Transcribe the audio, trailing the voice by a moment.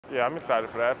Yeah, I'm excited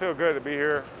for that. I feel good to be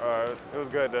here. It was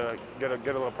good to get a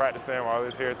little practice in while I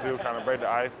was here too, kind of break the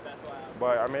ice.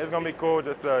 But I mean, it's gonna be cool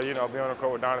just to be on the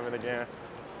court with Donovan again,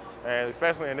 and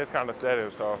especially in this kind of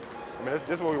setting. So I mean, this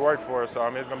is what we worked for. So I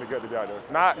mean, it's gonna be good to be out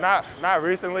there. Not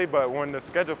recently, but when the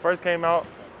schedule first came out,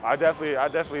 I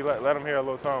definitely let them hear a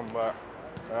little something. But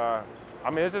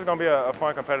I mean, it's just gonna be a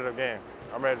fun, competitive game.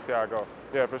 I'm ready to see how it goes.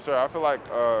 Yeah, for sure. I feel like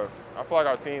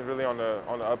our team's really on the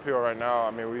uphill right now.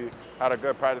 I mean, we had a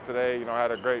good practice today.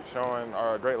 Had a great showing,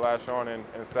 or a great last showing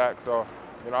in sack. So,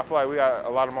 I feel like we got a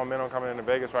lot of momentum coming into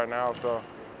Vegas right now. So,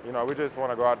 we just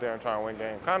want to go out there and try and win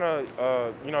games. Kind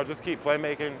of, just keep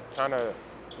playmaking, trying to,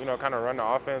 kind of run the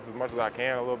offense as much as I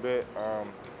can a little bit.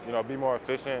 Be more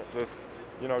efficient. Just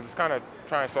kind of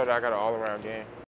try and show that I got an all-around game.